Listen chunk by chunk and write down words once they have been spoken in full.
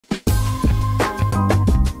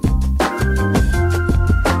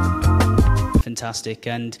fantastic.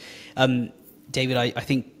 And David, I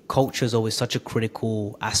think culture is always such a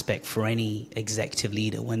critical aspect for any executive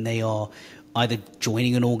leader when they are either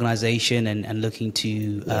joining an organization and looking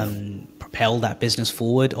to propel that business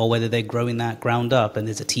forward, or whether they're growing that ground up and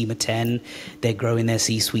there's a team of 10, they're growing their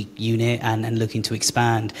C-suite unit and looking to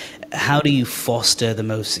expand. How do you foster the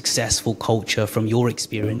most successful culture from your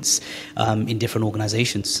experience in different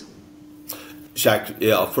organizations? Shaq,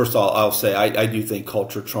 yeah, first of all, I'll say I do think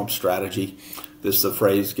culture trumps strategy. This the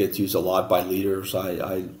phrase gets used a lot by leaders.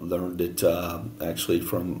 I learned it actually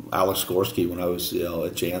from Alex Gorski when I was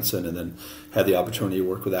at Janssen, and then had the opportunity to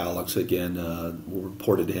work with Alex again.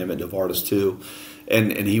 Reported to him at Novartis too,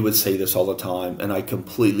 and he would say this all the time, and I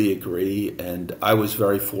completely agree. And I was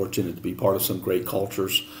very fortunate to be part of some great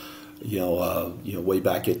cultures. Way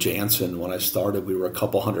back at Janssen when I started, we were a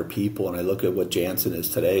couple hundred people, and I look at what Janssen is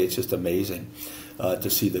today. It's just amazing to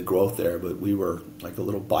see the growth there. But we were like a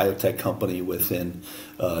little biotech company within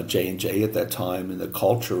J&J at that time, and the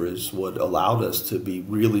culture is what allowed us to be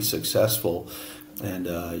really successful and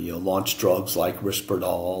launch drugs like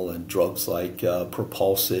Risperdal and drugs like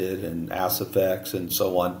Propulsid and Acifex and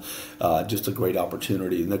so on. Just a great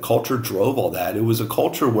opportunity. And the culture drove all that. It was a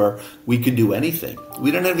culture where we could do anything.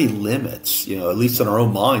 We didn't have any limits, at least in our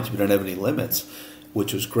own minds, we didn't have any limits,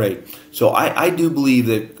 which was great. So I do believe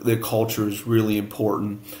that the culture is really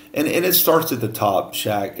important. And it starts at the top,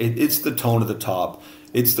 Shaq. It's the tone at the top.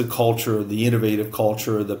 It's the culture, the innovative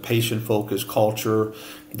culture, the patient-focused culture,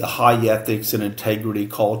 the high ethics and integrity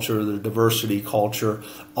culture, the diversity culture.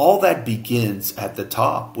 All that begins at the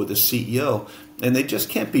top with the CEO. And they just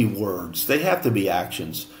can't be words. They have to be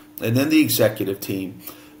actions. And then the executive team,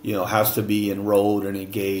 has to be enrolled and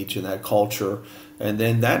engaged in that culture. And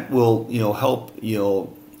then that will, help,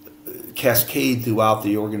 cascade throughout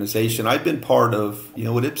the organization. I've been part of, at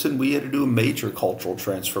Ipsen, we had to do a major cultural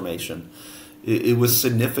transformation. It was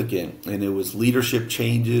significant, and it was leadership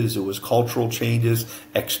changes, it was cultural changes,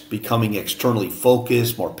 becoming externally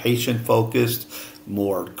focused, more patient-focused,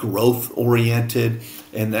 more growth-oriented,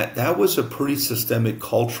 and that was a pretty systemic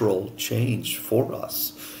cultural change for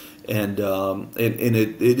us. And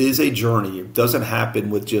it is a journey. It doesn't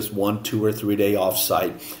happen with just 1, 2, or 3 day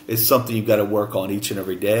offsite. It's something you've got to work on each and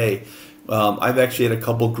every day. I've actually had a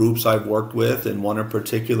couple groups I've worked with, and one in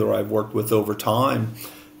particular I've worked with over time,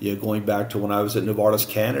 going back to when I was at Novartis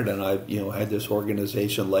Canada, and I've had this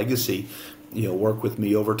organization legacy, work with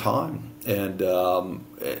me over time, and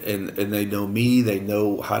they know me. They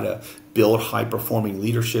know how to build high performing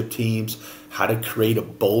leadership teams, how to create a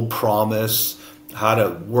bold promise, how to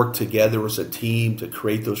work together as a team to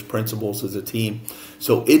create those principles as a team.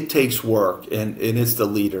 So it takes work, and it's the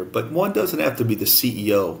leader, but one doesn't have to be the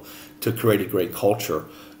CEO to create a great culture.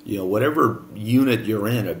 Whatever unit you're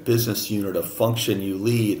in, a business unit, a function you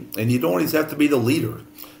lead, and you don't always have to be the leader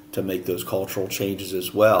to make those cultural changes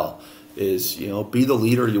as well, is, be the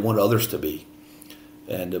leader you want others to be.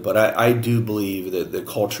 But I do believe that the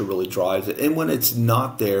culture really drives it. And when it's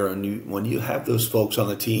not there, and when you have those folks on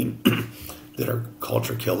the team that are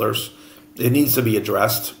culture killers, it needs to be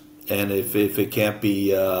addressed. And if it can't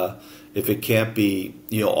be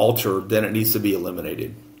altered, then it needs to be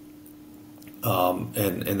eliminated.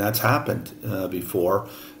 And that's happened before,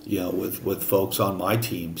 with folks on my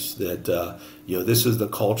teams that, this is the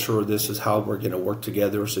culture, this is how we're going to work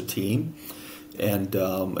together as a team. And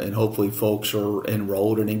hopefully folks are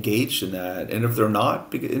enrolled and engaged in that. And if they're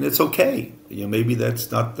not, and it's okay, maybe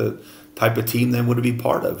that's not the type of team they want to be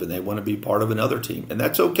part of, and they want to be part of another team, and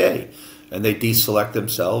that's okay. And they deselect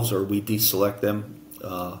themselves, or we deselect them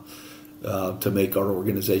to make our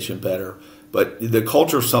organization better. But the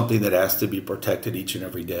culture is something that has to be protected each and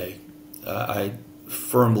every day. I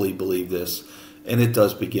firmly believe this, and it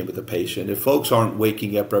does begin with the patient. If folks aren't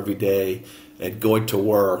waking up every day and going to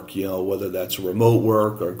work, whether that's remote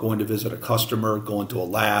work or going to visit a customer, going to a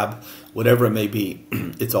lab, whatever it may be,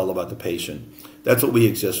 it's all about the patient. That's what we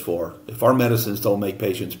exist for. If our medicines don't make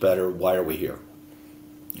patients better, why are we here?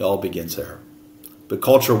 It all begins there. But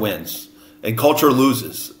culture wins, and culture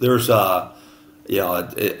loses. There's I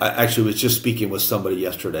actually was just speaking with somebody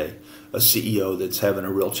yesterday, a CEO that's having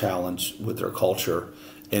a real challenge with their culture,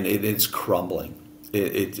 and it's crumbling.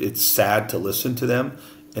 It's sad to listen to them,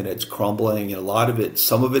 and it's crumbling. And a lot of it,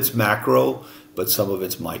 some of it's macro, but some of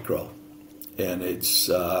it's micro. And it's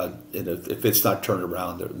if it's not turned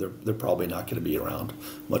around, they're probably not going to be around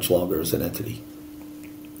much longer as an entity.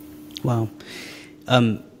 Wow.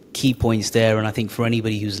 Key points there, and I think for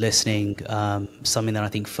anybody who's listening, something that I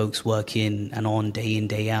think folks work in,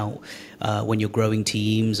 day out, when you're growing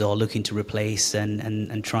teams or looking to replace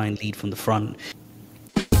and try and lead from the front,